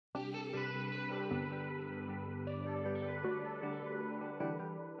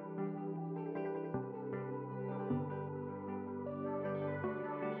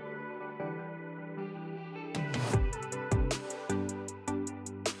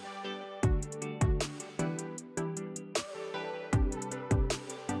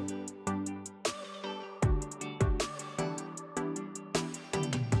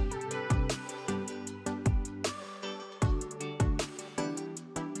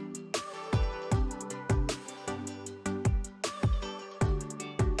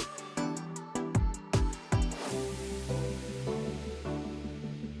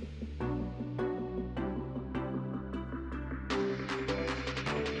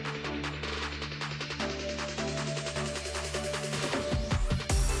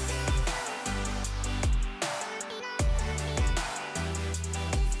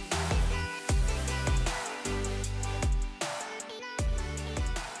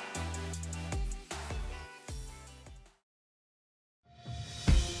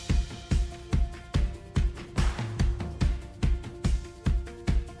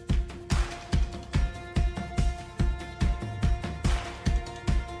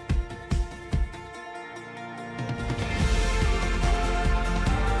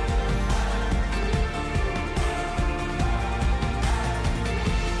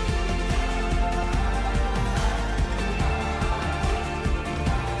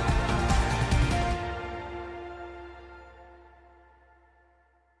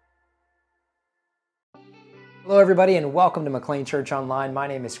Hello everybody and welcome to McLean Church Online. My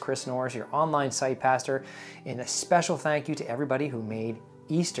name is Chris Norris, your online site pastor, and a special thank you to everybody who made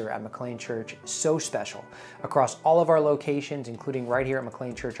Easter at McLean Church so special. Across all of our locations, including right here at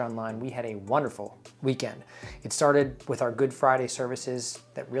McLean Church Online, we had a wonderful weekend. It started with our Good Friday services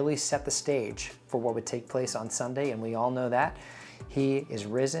that really set the stage for what would take place on Sunday, and we all know that. He is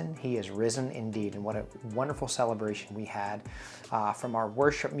risen indeed, and what a wonderful celebration we had. From our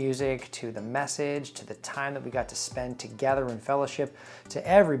worship music, to the message, to the time that we got to spend together in fellowship, to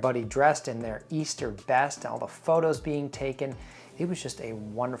everybody dressed in their Easter best, all the photos being taken. It was just a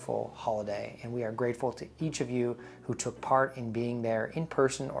wonderful holiday, and we are grateful to each of you who took part in being there in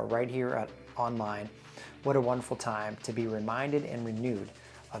person or right here online. What a wonderful time to be reminded and renewed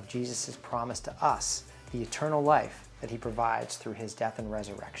of Jesus' promise to us, the eternal life that he provides through his death and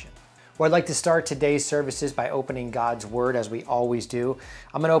resurrection. Well, I'd like to start today's services by opening God's Word as we always do.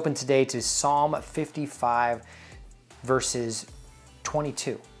 I'm going to open today to Psalm 55, verses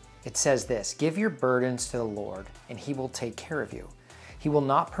 22. It says this: "Give your burdens to the Lord, and he will take care of you. He will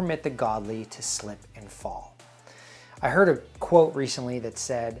not permit the godly to slip and fall." I heard a quote recently that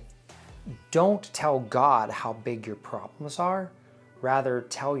said, "Don't tell God how big your problems are, rather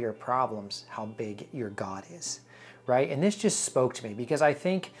tell your problems how big your God is." Right? And this just spoke to me because I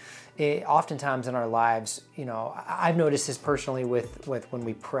think oftentimes in our lives, I've noticed this personally with when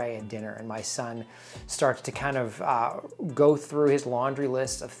we pray at dinner and my son starts to kind of go through his laundry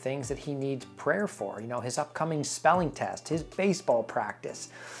list of things that he needs prayer for. His upcoming spelling test, his baseball practice,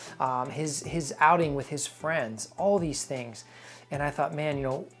 his outing with his friends, all these things. And I thought,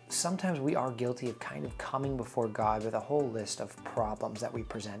 man, sometimes we are guilty of kind of coming before God with a whole list of problems that we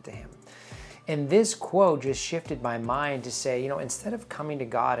present to him. And this quote just shifted my mind to say, instead of coming to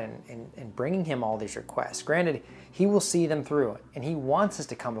God and bringing him all these requests, granted, he will see them through and he wants us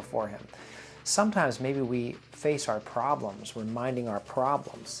to come before him. Sometimes maybe we face our problems, reminding our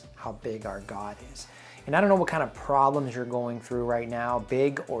problems how big our God is. And I don't know what kind of problems you're going through right now,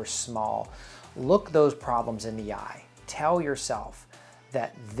 big or small. Look those problems in the eye. Tell yourself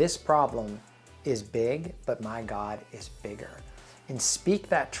that this problem is big, but my God is bigger. And speak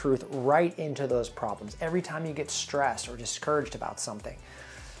that truth right into those problems. Every time you get stressed or discouraged about something,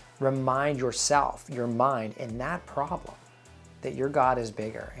 remind yourself, your mind, in that problem that your God is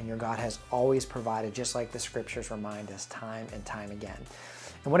bigger and your God has always provided, just like the scriptures remind us time and time again.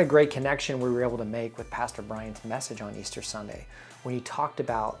 And what a great connection we were able to make with Pastor Brian's message on Easter Sunday when he talked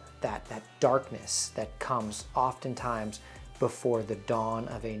about that darkness that comes oftentimes before the dawn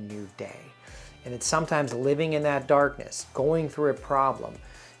of a new day. And it's sometimes living in that darkness, going through a problem,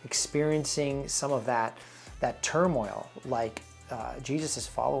 experiencing some of that turmoil like Jesus'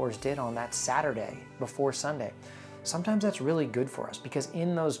 followers did on that Saturday before Sunday. Sometimes that's really good for us because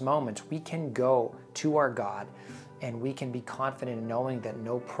in those moments we can go to our God and we can be confident in knowing that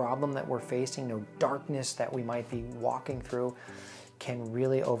no problem that we're facing, no darkness that we might be walking through can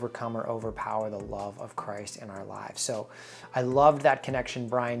really overcome or overpower the love of Christ in our lives. So I loved that connection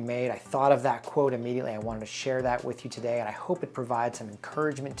Brian made. I thought of that quote immediately. I wanted to share that with you today, and I hope it provides some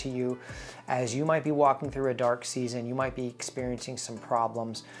encouragement to you as you might be walking through a dark season. You might be experiencing some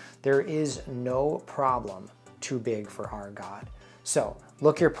problems. There is no problem too big for our God. So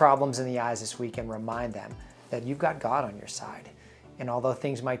look your problems in the eyes this week and remind them that you've got God on your side. And although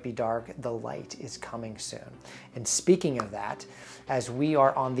things might be dark, the light is coming soon. And speaking of that, as we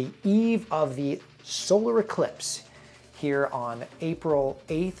are on the eve of the solar eclipse here on April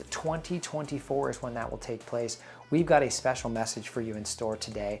 8th, 2024 is when that will take place, we've got a special message for you in store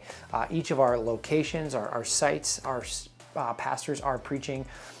today. Each of our locations, our sites, our pastors are preaching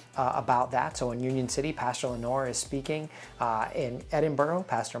about that. So in Union City, Pastor Lenore is speaking. In Edinburgh,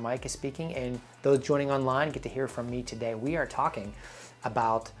 Pastor Mike is speaking. And those joining online get to hear from me today. We are talking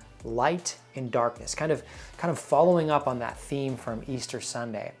about light and darkness, kind of following up on that theme from Easter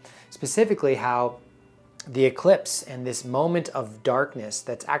Sunday. Specifically how the eclipse and this moment of darkness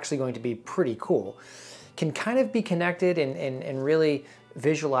that's actually going to be pretty cool can kind of be connected and really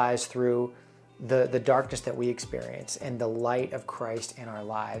visualized through the darkness that we experience and the light of Christ in our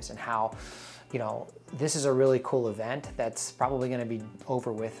lives, and how, this is a really cool event that's probably going to be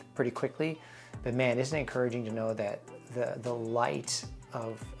over with pretty quickly. But man, isn't it encouraging to know that the light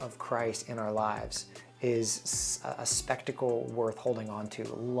of Christ in our lives is a spectacle worth holding on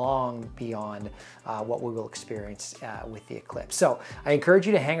to long beyond what we will experience with the eclipse. So I encourage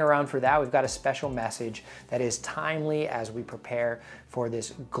you to hang around for that. We've got a special message that is timely as we prepare for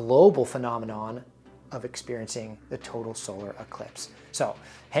this global phenomenon of experiencing the total solar eclipse. So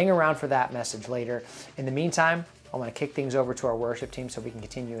hang around for that message later. In the meantime, I want to kick things over to our worship team so we can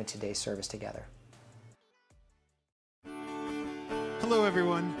continue in today's service together. Hello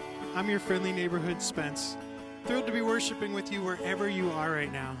everyone, I'm your friendly neighborhood Spence. Thrilled to be worshiping with you wherever you are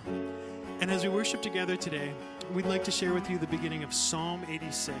right now. And as we worship together today, we'd like to share with you the beginning of Psalm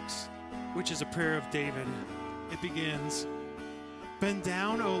 86, which is a prayer of David. It begins, "Bend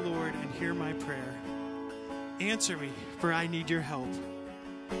down, O Lord, and hear my prayer. Answer me, for I need your help.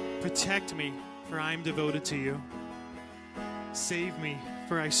 Protect me, for I am devoted to you. Save me,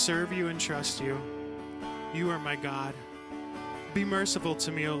 for I serve you and trust you. You are my God. Be merciful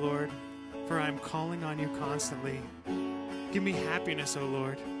to me, O Lord, for I am calling on you constantly. Give me happiness, O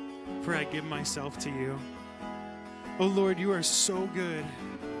Lord, for I give myself to you. O Lord, you are so good,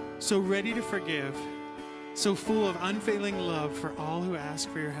 so ready to forgive, so full of unfailing love for all who ask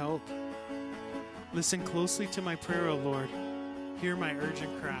for your help. Listen closely to my prayer, O Lord. Hear my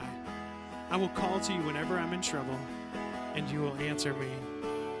urgent cry. I will call to you whenever I'm in trouble, and you will answer me."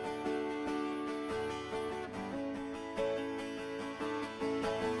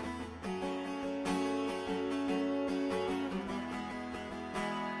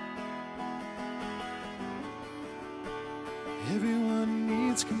 Everyone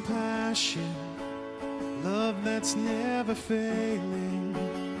needs compassion, love that's never failing.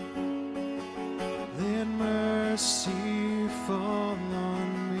 Let mercy fall on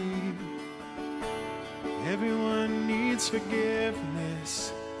me. Everyone needs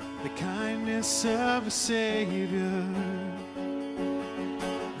forgiveness, the kindness of a Savior,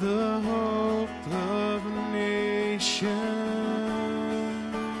 the hope of a nation.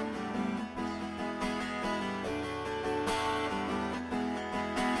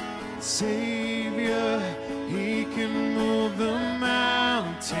 Savior, he can move the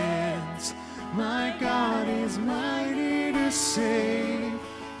mountains. My God is mighty to save.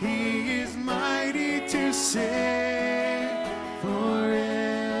 He is mighty to save.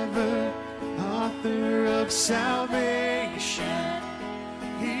 Forever, author of salvation.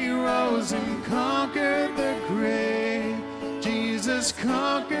 He rose and conquered the grave. Jesus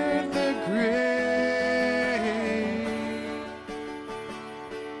conquered the grave.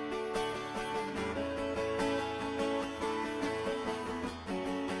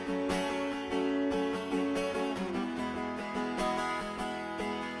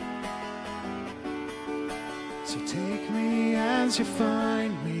 So take me as you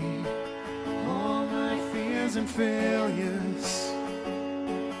find me, all my fears and failures.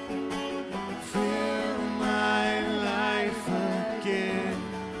 Fill my life again.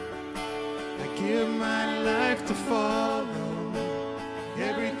 I give my life to follow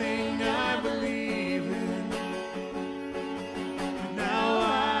everything I believe in. But now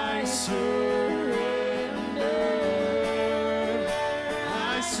I surrender.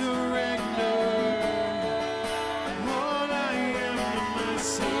 I surrender.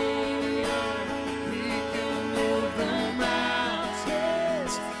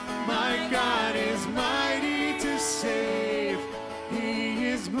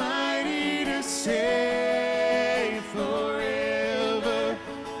 Save forever,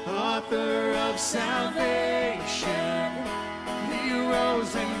 author of salvation. He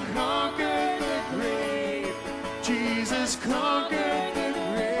rose and conquered the grave. Jesus conquered the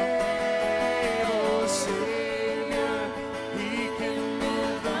grave. Oh, Savior, he can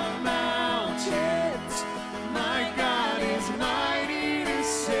move the mountains. My God is mighty to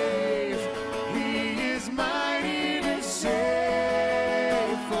save. He is mighty to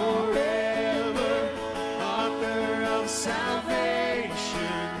save forever.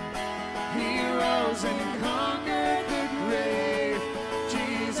 Salvation, he rose and conquered the grave.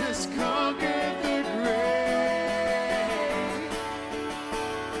 Jesus conquered the grave.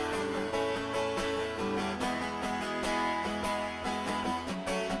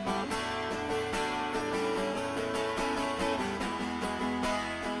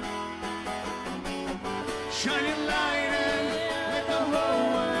 Shine your light and let the whole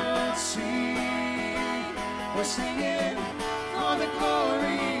world see. We're singing for the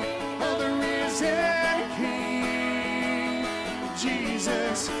glory of the risen King.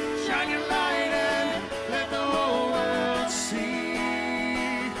 Jesus, shine your light and let the whole world see.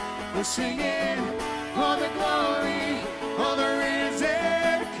 We're singing for the glory of the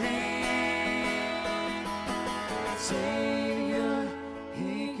risen King. Savior,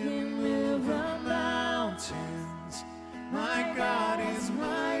 he can move the mountains. My God is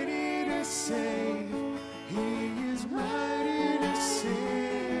mighty to save. He is mighty to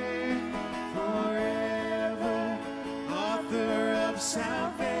save forever, author of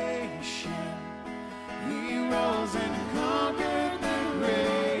salvation. He rose and conquered the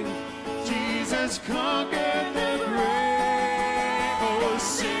grave. Jesus conquered the grave. Oh,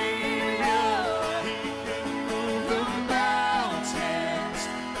 Savior, he can move the mountains.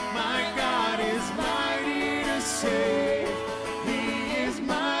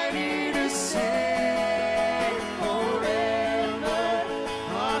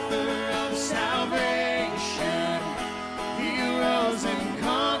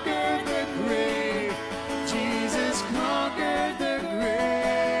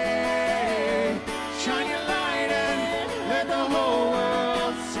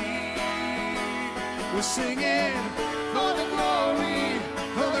 singing for the glory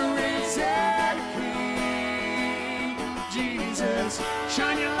of the risen King. Jesus,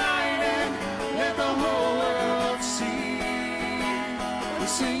 shine your light and let the whole world see. We're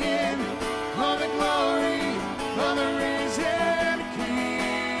singing for the glory of the risen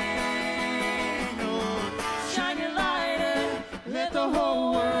King. Oh, shine your light and let the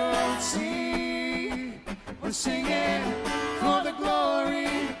whole world see. We're singing for the glory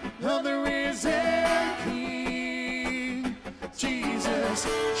of the risen King. Jesus,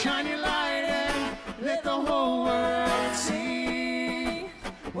 shine your light and let the whole world see.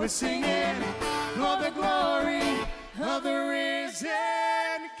 We're singing for the glory of the risen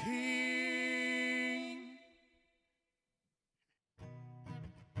King.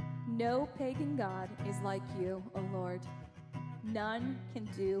 No pagan god is like you, O Lord. None can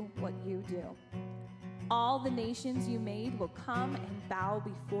do what you do. All the nations you made will come and bow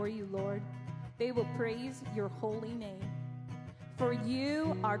before you, Lord. They will praise your holy name. For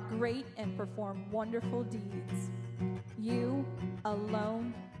you are great and perform wonderful deeds. You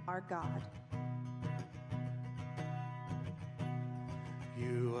alone are God.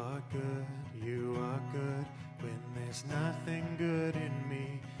 You are good when there's nothing good in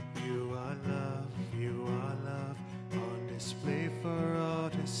me. You are love on display for all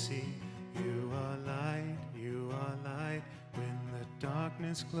to see. You are light when the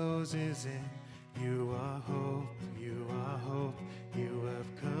darkness closes in. You are hope, you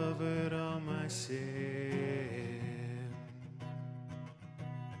have covered all my sin.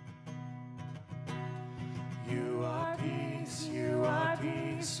 You are peace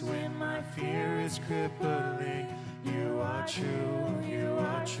when my fear is crippling. You are true,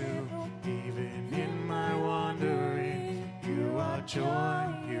 even in my wandering. You are joy,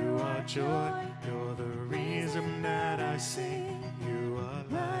 you're the reason that I sing. You are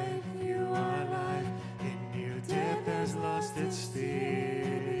life, in you death has lost its sting.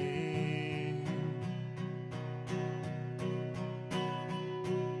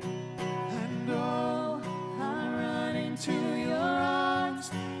 And oh, I run into your arms,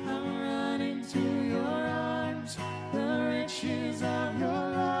 the riches of your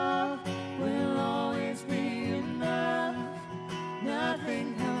love will always be enough.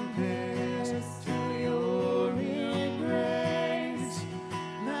 Nothing compares to your embrace,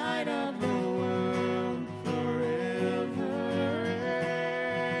 light of the world, forever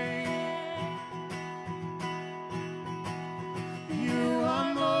reign. You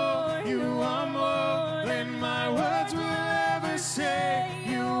are more than my words will ever say.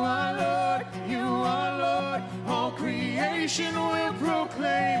 You are Lord, all creation will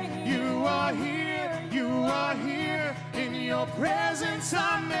proclaim. You are here, in your presence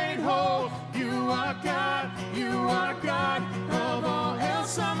I'm made whole. You are God, of all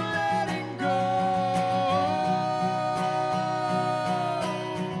else I'm letting go.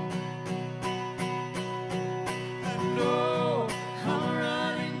 And oh, I'm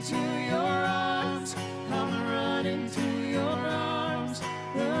running to your arms,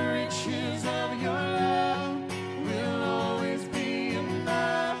 the riches of your love will always be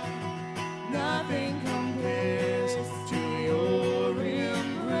enough. Nothing compares to your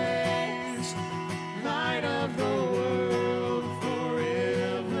embrace, light of the world,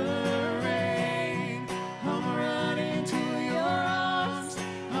 forever reign. I'm running to your arms,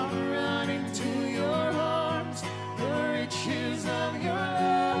 the riches of your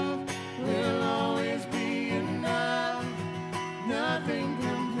love will always be enough. Nothing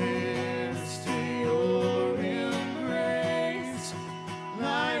compares to your embrace,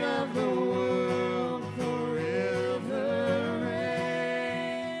 light of the world, forever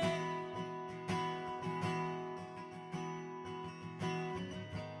reign.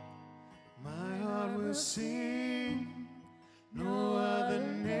 My heart will sing no other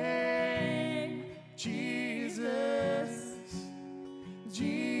name, Jesus.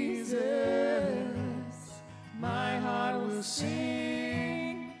 My heart will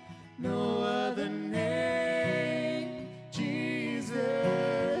sing no other name, Jesus.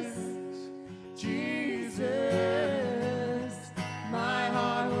 My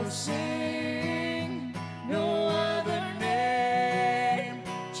heart will sing no other name,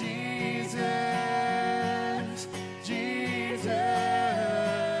 Jesus.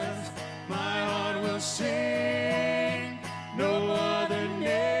 My heart will sing no other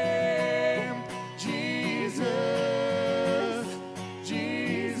name, Jesus.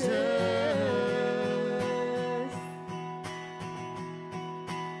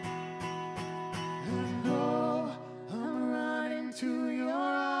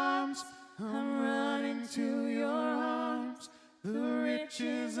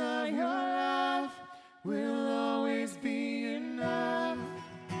 will always be enough.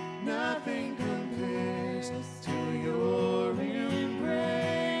 Nothing compares to your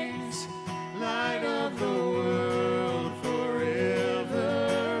embrace. Light of the world,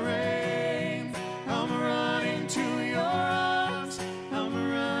 forever reign. I'm running to your arms.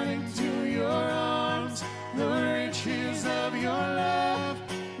 I'm running to your arms. The riches of your love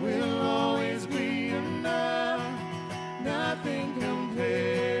will always be enough. Nothing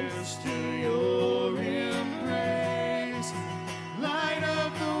compares to your embrace. Light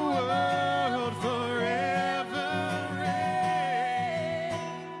of the world, forever reign.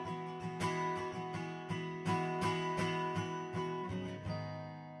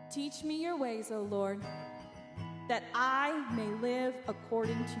 Teach me your ways, O Lord, that I may live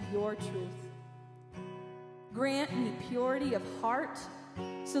according to your truth. Grant me purity of heart,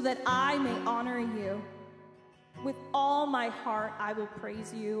 so that I may honor you. With all my heart I will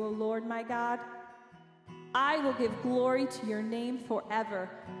praise you, O Lord my God. I will give glory to your name forever,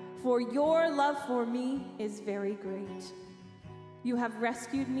 for your love for me is very great. You have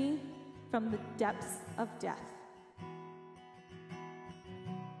rescued me from the depths of death.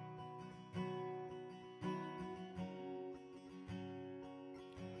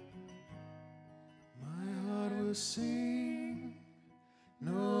 My heart will sing,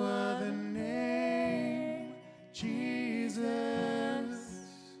 no other name, Jesus,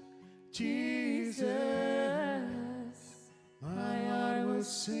 Jesus. My heart will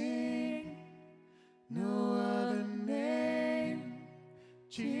sing, no other name,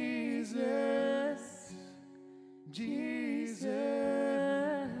 Jesus, Jesus.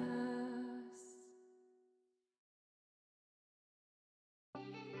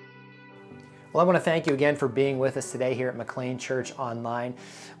 Well, I want to thank you again for being with us today here at McLean Church Online.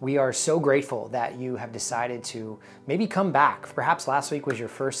 We are so grateful that you have decided to maybe come back. Perhaps last week was your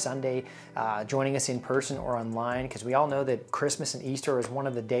first Sunday joining us in person or online, because we all know that Christmas and Easter is one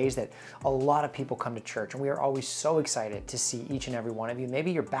of the days that a lot of people come to church, and we are always so excited to see each and every one of you. Maybe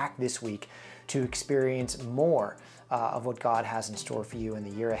you're back this week to experience more of what God has in store for you in the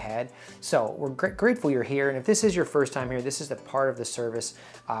year ahead. So we're grateful you're here. And if this is your first time here, this is the part of the service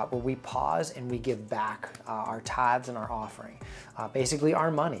where we pause and we give back our tithes and our offering. Basically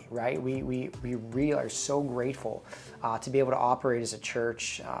our money, right? We really are so grateful to be able to operate as a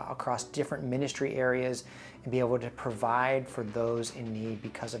church across different ministry areas and be able to provide for those in need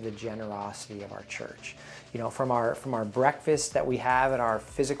because of the generosity of our church. You know, from our breakfast that we have at our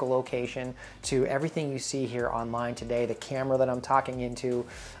physical location to everything you see here online today, the camera that I'm talking into,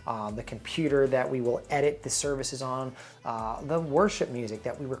 the computer that we will edit the services on, the worship music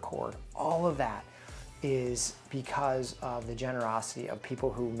that we record, all of that is because of the generosity of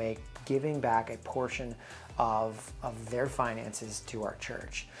people who make giving back a portion of their finances to our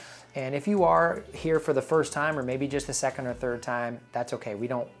church. And if you are here for the first time, or maybe just the second or third time, that's okay. We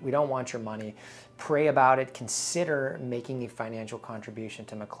don't want your money. Pray about it. Consider making a financial contribution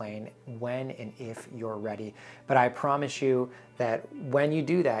to McLean when and if you're ready. But I promise you that when you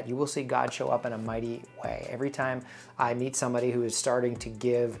do that, you will see God show up in a mighty way. Every time I meet somebody who is starting to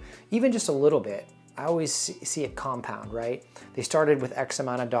give even just a little bit, I always see it compound, right? They started with X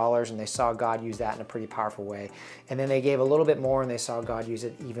amount of dollars and they saw God use that in a pretty powerful way. And then they gave a little bit more and they saw God use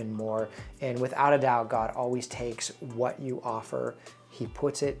it even more. And without a doubt, God always takes what you offer, He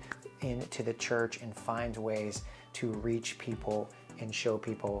puts it into the church and finds ways to reach people and show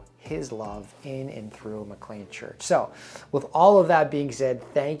people His love in and through McLean Church. So with all of that being said,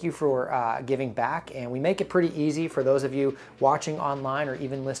 thank you for giving back. And we make it pretty easy for those of you watching online or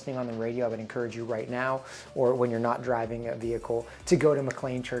even listening on the radio. I would encourage you right now, or when you're not driving a vehicle, to go to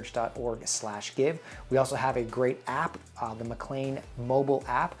mcleanchurch.org/give. We also have a great app, the McLean mobile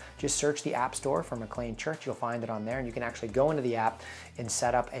app. Just search the App Store for McLean Church. You'll find it on there, and you can actually go into the app and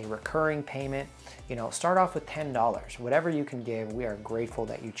set up a recurring payment. You know, start off with $10. Whatever you can give, we are grateful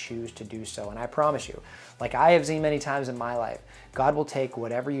that you choose to do so. And I promise you, like I have seen many times in my life, God will take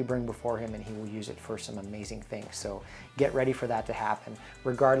whatever you bring before Him and He will use it for some amazing things. So get ready for that to happen.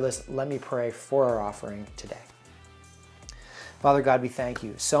 Regardless, let me pray for our offering today. Father God, we thank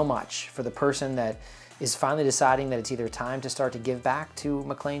you so much for the person that is finally deciding that it's either time to start to give back to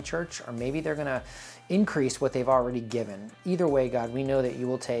McLean Church, or maybe they're going to increase what they've already given. Either way, God, we know that you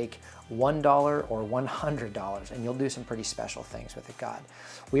will take $1 or $100 and you'll do some pretty special things with it, God.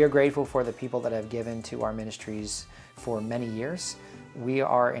 We are grateful for the people that have given to our ministries for many years. We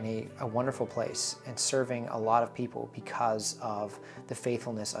are in a wonderful place and serving a lot of people because of the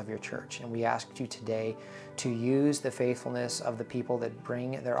faithfulness of your church. And we ask you today to use the faithfulness of the people that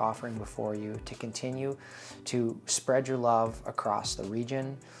bring their offering before you to continue to spread your love across the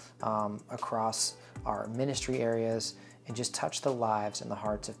region, across our ministry areas, and just touch the lives and the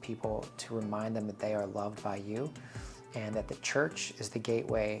hearts of people to remind them that they are loved by you and that the church is the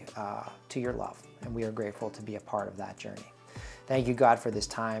gateway to your love. And we are grateful to be a part of that journey. Thank you, God, for this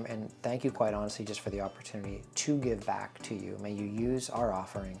time, and thank you, quite honestly, just for the opportunity to give back to you. May you use our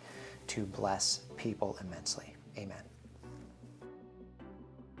offering to bless people immensely. Amen.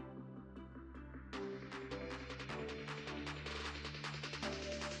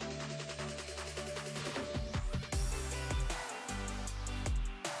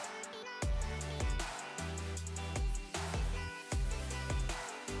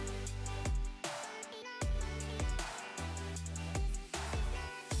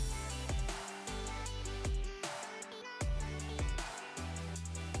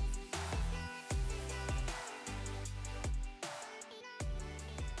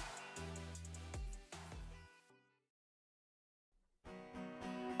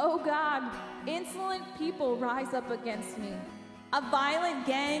 Oh God, insolent people rise up against me. A violent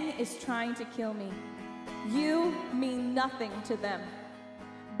gang is trying to kill me. You mean nothing to them.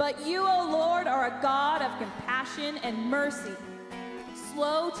 But you, O Lord, are a God of compassion and mercy,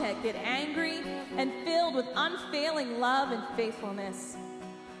 slow to get angry and filled with unfailing love and faithfulness.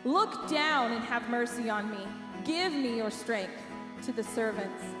 Look down and have mercy on me. Give me your strength to the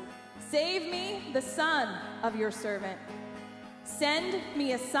servants. Save me, the son of your servant. Send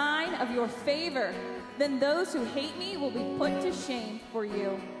me a sign of your favor, then those who hate me will be put to shame for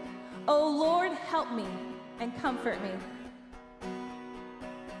you. O Lord, help me and comfort me.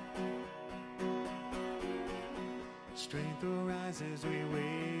 Strength arises, we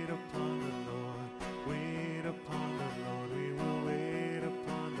wait upon the Lord. Wait upon the Lord, we will wait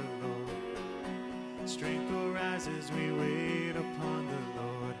upon the Lord. Strength arises, we wait upon the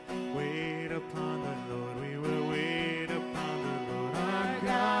Lord. Wait upon the Lord, we will wait upon the Lord. Our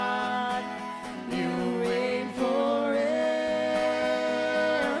God, you reign forever.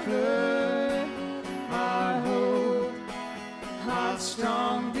 Our hope, our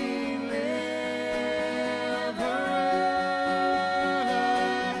strong deliverer.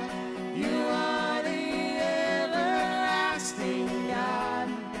 You are the everlasting God,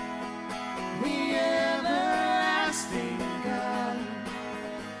 the everlasting God.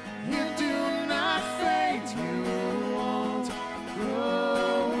 You do not faint, you won't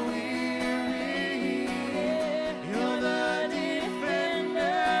grow weary. You're the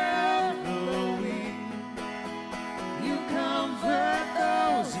defender of the weak. You comfort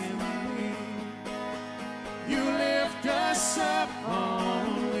those in need. You lift us up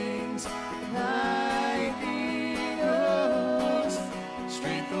on wings like eagles.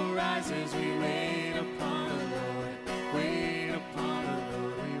 Strength arises, we wait upon the Lord. Wait upon the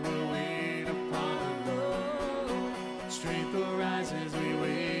Lord, we will wait upon the Lord. Strength arises, we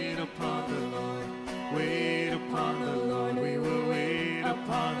wait upon the Lord. Wait upon the Lord, we will wait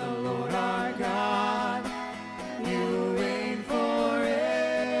upon the Lord. Our God, you reign forever.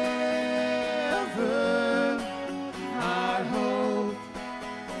 Our hope,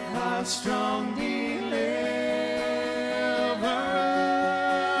 our strong deliverer.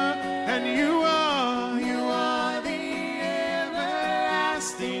 And you are the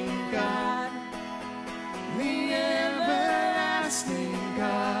everlasting God, the everlasting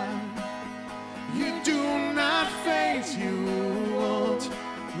God. You do not faint, you won't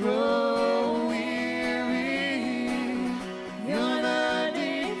grow weary. You're the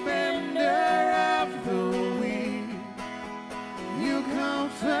defender of the weak. You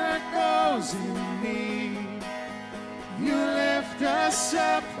comfort those in need. You lift us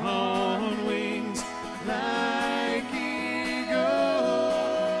up on wings like eagles.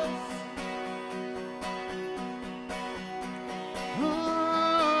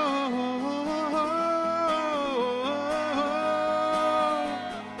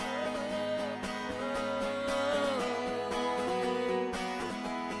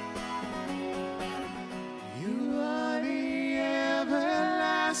 You are the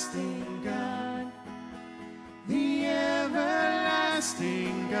everlasting God, the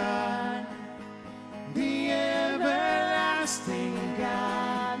everlasting God, the everlasting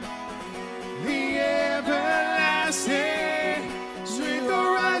God, the everlasting. Strength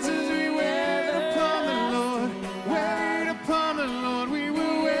arises, we wait upon the Lord. Wait upon the Lord, we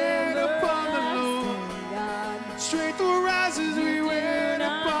will wait upon the Lord. Strength arises, we wait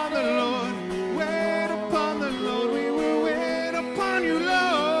upon the Lord. Wait upon the Lord, we will wait upon you,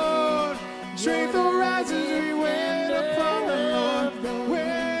 Lord. Strength arises, we wait upon the Lord.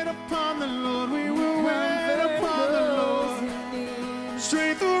 Wait upon the Lord, we will wait upon the Lord.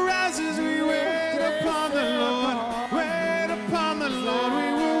 Strength arises, we wait upon the Lord. Wait upon the Lord,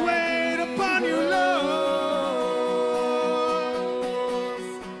 we will wait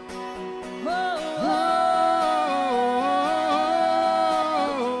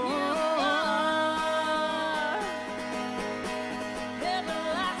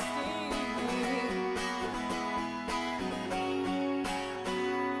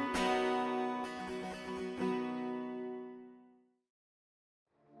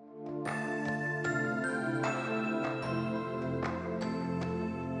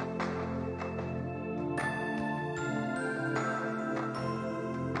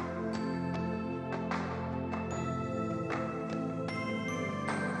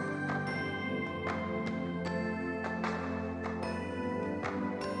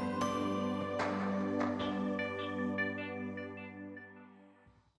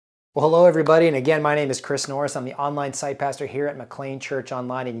Well, hello everybody, and again, my name is Chris Norris. I'm the online site pastor here at McLean Church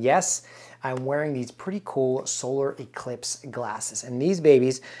Online, and yes, I'm wearing these pretty cool solar eclipse glasses, and these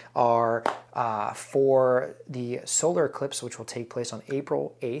babies are for the solar eclipse, which will take place on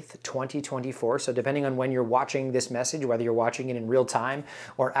April 8th, 2024. So depending on when you're watching this message, whether you're watching it in real time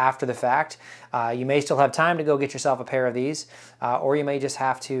or after the fact, you may still have time to go get yourself a pair of these, or you may just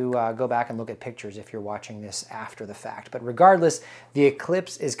have to go back and look at pictures if you're watching this after the fact. But regardless, the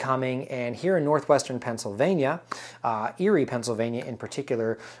eclipse is coming, and here in northwestern Pennsylvania, Erie, Pennsylvania in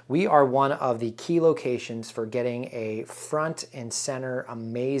particular, we are one of the key locations for getting a front and center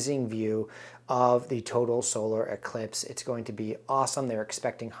amazing view of the total solar eclipse. It's going to be awesome. They're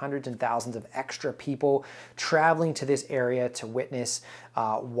expecting hundreds and thousands of extra people traveling to this area to witness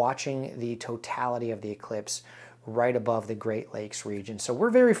watching the totality of the eclipse right above the Great Lakes region. So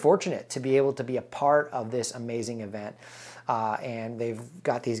we're very fortunate to be able to be a part of this amazing event. And they've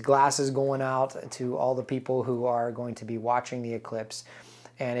got these glasses going out to all the people who are going to be watching the eclipse.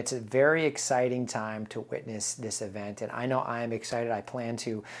 And it's a very exciting time to witness this event. And I know I am excited. I plan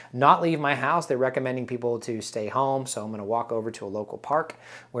to not leave my house. They're recommending people to stay home. So I'm going to walk over to a local park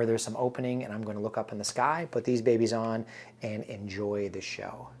where there's some opening, and I'm going to look up in the sky, put these babies on, and enjoy the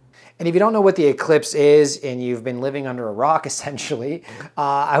show. And if you don't know what the eclipse is and you've been living under a rock, essentially,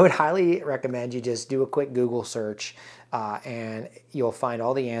 I would highly recommend you just do a quick Google search and you'll find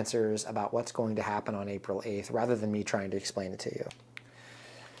all the answers about what's going to happen on April 8th rather than me trying to explain it to you.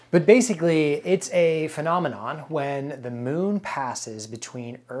 But basically, it's a phenomenon when the moon passes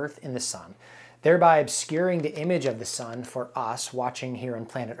between Earth and the sun, thereby obscuring the image of the sun for us watching here on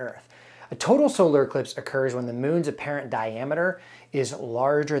planet Earth. A total solar eclipse occurs when the moon's apparent diameter is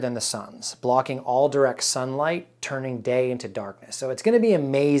larger than the sun's, blocking all direct sunlight, turning day into darkness. So it's going to be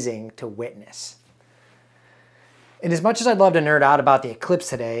amazing to witness. And as much as I'd love to nerd out about the eclipse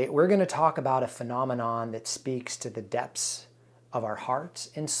today, we're going to talk about a phenomenon that speaks to the depths of our hearts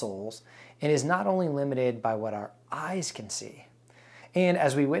and souls and is not only limited by what our eyes can see. And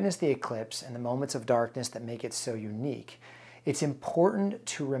as we witness the eclipse and the moments of darkness that make it so unique, it's important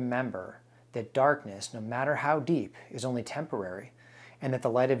to remember that darkness, no matter how deep, is only temporary, and that the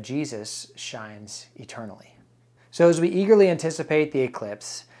light of Jesus shines eternally. So as we eagerly anticipate the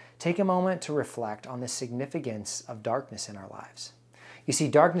eclipse, take a moment to reflect on the significance of darkness in our lives. You see,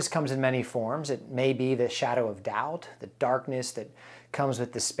 darkness comes in many forms. It may be the shadow of doubt, the darkness that comes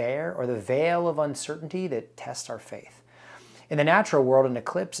with despair, or the veil of uncertainty that tests our faith. In the natural world, an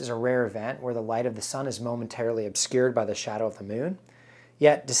eclipse is a rare event where the light of the sun is momentarily obscured by the shadow of the moon.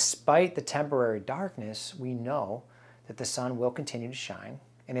 Yet, despite the temporary darkness, we know that the sun will continue to shine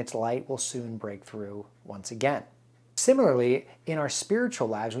and its light will soon break through once again. Similarly, in our spiritual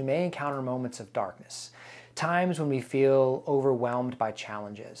lives, we may encounter moments of darkness, times when we feel overwhelmed by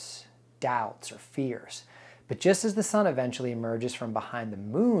challenges, doubts, or fears. But just as the sun eventually emerges from behind the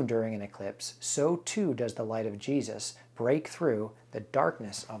moon during an eclipse, so too does the light of Jesus break through the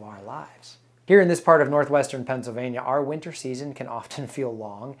darkness of our lives. Here in this part of northwestern Pennsylvania, our winter season can often feel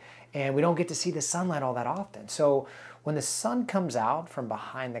long, and we don't get to see the sunlight all that often. So when the sun comes out from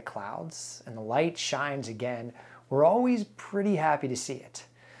behind the clouds and the light shines again, we're always pretty happy to see it.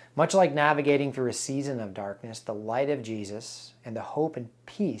 Much like navigating through a season of darkness, the light of Jesus and the hope and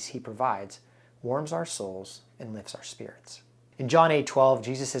peace he provides warms our souls and lifts our spirits. In John 8:12,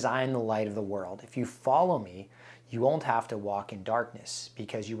 Jesus says, "I am the light of the world. If you follow me, you won't have to walk in darkness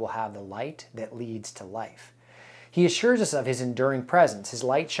because you will have the light that leads to life." He assures us of his enduring presence. His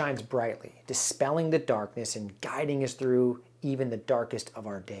light shines brightly, dispelling the darkness and guiding us through even the darkest of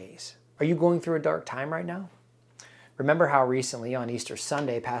our days. Are you going through a dark time right now? Remember how recently on Easter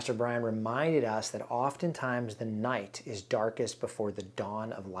Sunday, Pastor Brian reminded us that oftentimes the night is darkest before the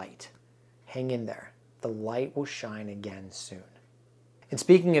dawn of light. Hang in there. The light will shine again soon. And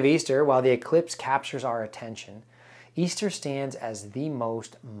speaking of Easter, while the eclipse captures our attention, Easter stands as the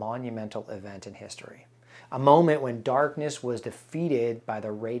most monumental event in history. A moment when darkness was defeated by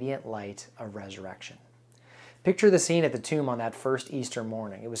the radiant light of resurrection. Picture the scene at the tomb on that first Easter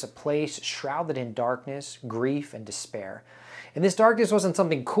morning. It was a place shrouded in darkness, grief, and despair. And this darkness wasn't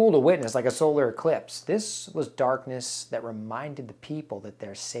something cool to witness like a solar eclipse. This was darkness that reminded the people that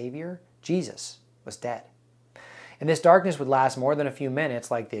their Savior, Jesus, was dead. And this darkness would last more than a few minutes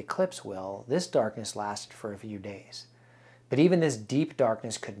like the eclipse will. This darkness lasted for a few days. But even this deep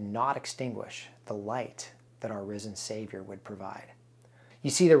darkness could not extinguish the light that our risen Savior would provide. You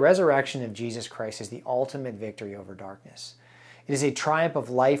see, the resurrection of Jesus Christ is the ultimate victory over darkness. It is a triumph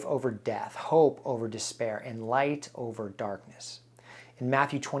of life over death, hope over despair, and light over darkness. In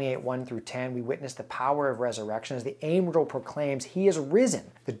Matthew 28, 1 through 10, we witness the power of resurrection as the angel proclaims, "He is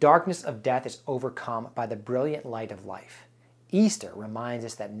risen. The darkness of death is overcome by the brilliant light of life." Easter reminds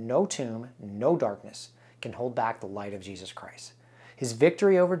us that no tomb, no darkness can hold back the light of Jesus Christ. His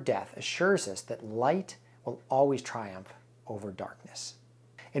victory over death assures us that light will always triumph over darkness.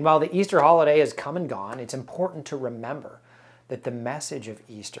 And while the Easter holiday has come and gone, it's important to remember that the message of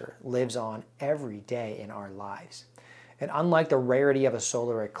Easter lives on every day in our lives. And unlike the rarity of a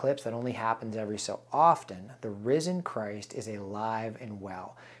solar eclipse that only happens every so often, the risen Christ is alive and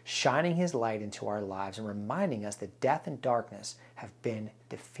well, shining his light into our lives and reminding us that death and darkness have been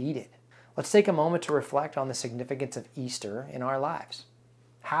defeated. Let's take a moment to reflect on the significance of Easter in our lives.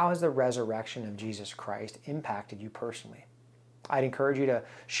 How has the resurrection of Jesus Christ impacted you personally? I'd encourage you to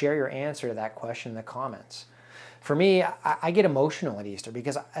share your answer to that question in the comments. For me, I get emotional at Easter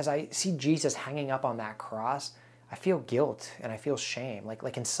because as I see Jesus hanging up on that cross, I feel guilt and I feel shame.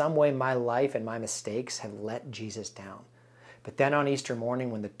 Like in some way my life and my mistakes have let Jesus down. But then on Easter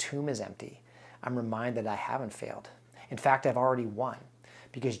morning when the tomb is empty, I'm reminded I haven't failed. In fact, I've already won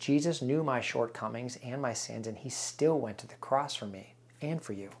because Jesus knew my shortcomings and my sins and he still went to the cross for me and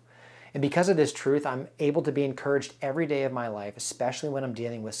for you. And because of this truth, I'm able to be encouraged every day of my life, especially when I'm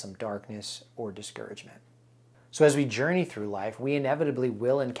dealing with some darkness or discouragement. So as we journey through life, we inevitably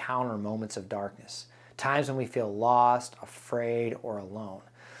will encounter moments of darkness. Times when we feel lost, afraid, or alone.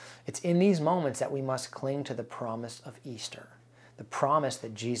 It's in these moments that we must cling to the promise of Easter, the promise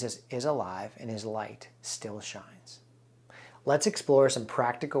that Jesus is alive and his light still shines. Let's explore some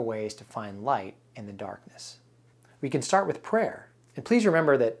practical ways to find light in the darkness. We can start with prayer. And please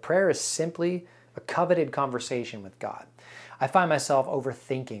remember that prayer is simply a coveted conversation with God. I find myself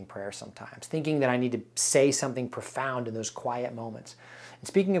overthinking prayer sometimes, thinking that I need to say something profound in those quiet moments. And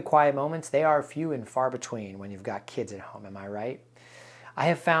speaking of quiet moments, they are few and far between when you've got kids at home, am I right? I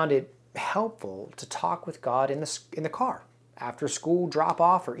have found it helpful to talk with God in the car, after school drop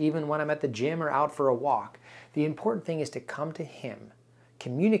off, or even when I'm at the gym or out for a walk. The important thing is to come to him,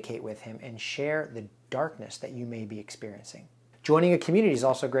 communicate with him, and share the darkness that you may be experiencing. Joining a community is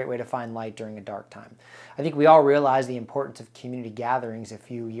also a great way to find light during a dark time. I think we all realized the importance of community gatherings a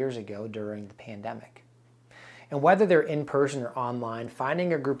few years ago during the pandemic. And whether they're in person or online,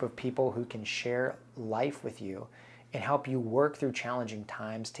 finding a group of people who can share life with you and help you work through challenging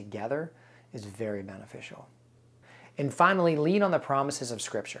times together is very beneficial. And finally, lean on the promises of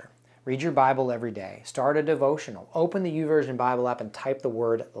Scripture. Read your Bible every day. Start a devotional. Open the YouVersion Bible app and type the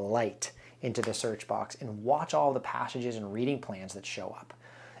word light into the search box and watch all the passages and reading plans that show up.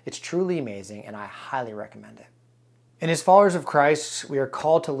 It's truly amazing and I highly recommend it. And as followers of Christ, we are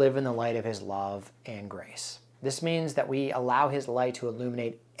called to live in the light of his love and grace. This means that we allow his light to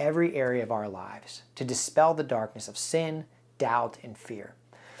illuminate every area of our lives, to dispel the darkness of sin, doubt, and fear.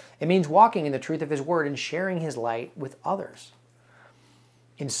 It means walking in the truth of his word and sharing his light with others.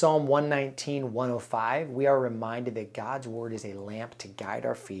 In Psalm 119, 105, we are reminded that God's word is a lamp to guide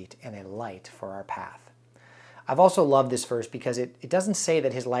our feet and a light for our path. I've also loved this verse because it doesn't say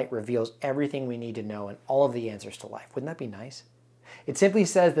that his light reveals everything we need to know and all of the answers to life. Wouldn't that be nice? It simply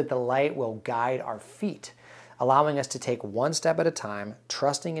says that the light will guide our feet, allowing us to take one step at a time,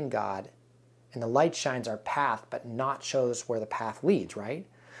 trusting in God, and the light shines our path, but not shows where the path leads, right?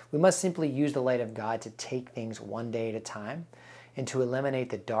 We must simply use the light of God to take things one day at a time and to eliminate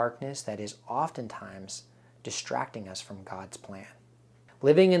the darkness that is oftentimes distracting us from God's plan.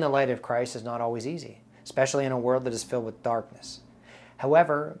 Living in the light of Christ is not always easy, especially in a world that is filled with darkness.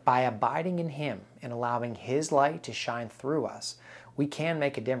 However, by abiding in him and allowing his light to shine through us, we can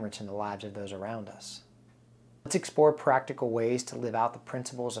make a difference in the lives of those around us. Let's explore practical ways to live out the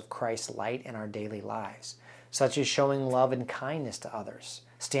principles of Christ's light in our daily lives, such as showing love and kindness to others,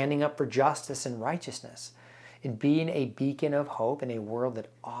 standing up for justice and righteousness, and being a beacon of hope in a world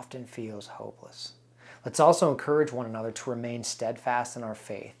that often feels hopeless. Let's also encourage one another to remain steadfast in our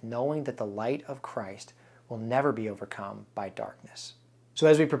faith, knowing that the light of Christ will never be overcome by darkness. So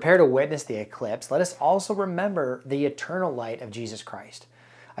as we prepare to witness the eclipse, let us also remember the eternal light of Jesus Christ.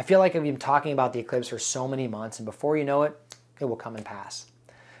 I feel like I've been talking about the eclipse for so many months, and before you know it, it will come and pass.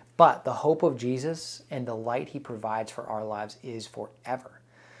 But the hope of Jesus and the light he provides for our lives is forever.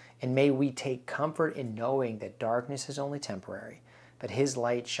 And may we take comfort in knowing that darkness is only temporary, but his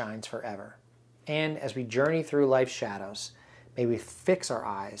light shines forever. And as we journey through life's shadows, may we fix our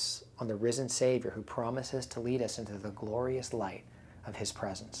eyes on the risen Savior who promises to lead us into the glorious light of his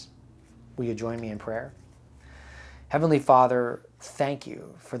presence. Will you join me in prayer? Heavenly Father, thank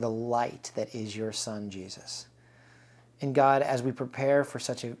you for the light that is your Son, Jesus. And God, as we prepare for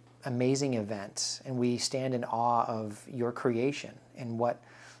such a amazing event, and we stand in awe of your creation and what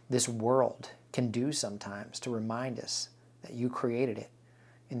this world can do sometimes to remind us that you created it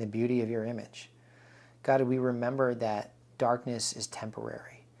in the beauty of your image. God, we remember that darkness is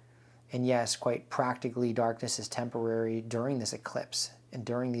temporary. And yes, quite practically, darkness is temporary during this eclipse and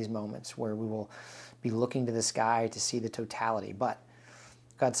during these moments where we will be looking to the sky to see the totality. But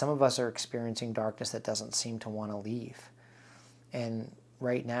God, some of us are experiencing darkness that doesn't seem to want to leave. And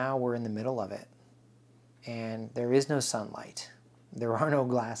right now we're in the middle of it. And there is no sunlight. There are no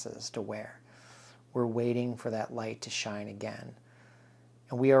glasses to wear. We're waiting for that light to shine again.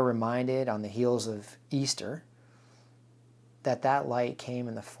 And we are reminded on the heels of Easter that that light came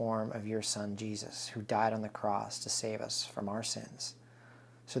in the form of your Son, Jesus, who died on the cross to save us from our sins,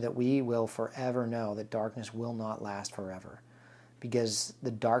 so that we will forever know that darkness will not last forever, because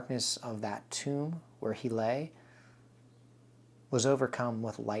the darkness of that tomb where he lay was overcome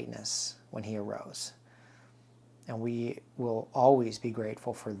with lightness when he arose. And we will always be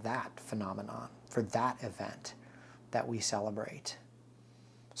grateful for that phenomenon, for that event that we celebrate.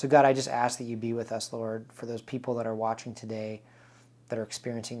 So God, I just ask that you be with us, Lord, for those people that are watching today that are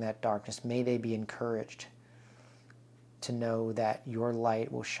experiencing that darkness. May they be encouraged to know that your light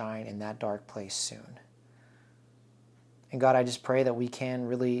will shine in that dark place soon. And God, I just pray that we can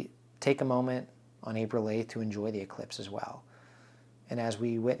really take a moment on April 8th to enjoy the eclipse as well. And as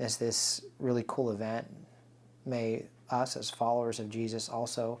we witness this really cool event, may us as followers of Jesus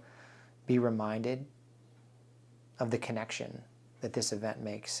also be reminded of the connection that this event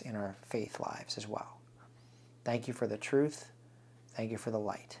makes in our faith lives as well. Thank you for the truth. Thank you for the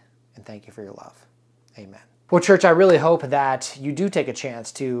light. And thank you for your love. Amen. Well, church, I really hope that you do take a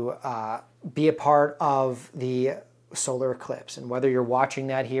chance to be a part of the solar eclipse. And whether you're watching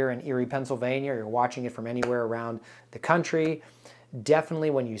that here in Erie, Pennsylvania, or you're watching it from anywhere around the country,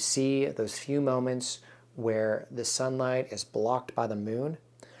 definitely when you see those few moments where the sunlight is blocked by the moon,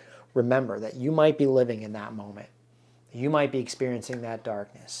 remember that you might be living in that moment. You might be experiencing that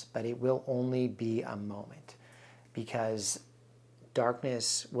darkness, but it will only be a moment, because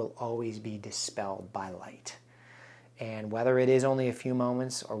darkness will always be dispelled by light. And whether it is only a few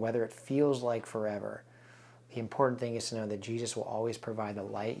moments or whether it feels like forever, the important thing is to know that Jesus will always provide the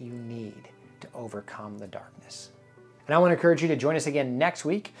light you need to overcome the darkness. And I want to encourage you to join us again next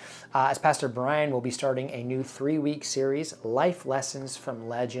week as Pastor Brian will be starting a new 3-week series, Life Lessons from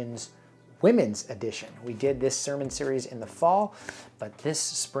Legends Women's Edition. We did this sermon series in the fall, but this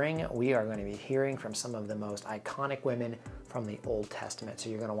spring we are going to be hearing from some of the most iconic women from the Old Testament. So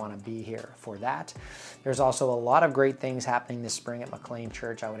you're going to want to be here for that. There's also a lot of great things happening this spring at McLean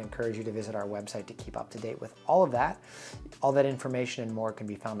Church. I would encourage you to visit our website to keep up to date with all of that. All that information and more can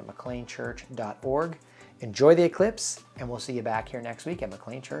be found at mcleanchurch.org. Enjoy the eclipse, and we'll see you back here next week at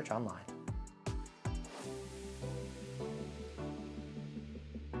McLean Church Online.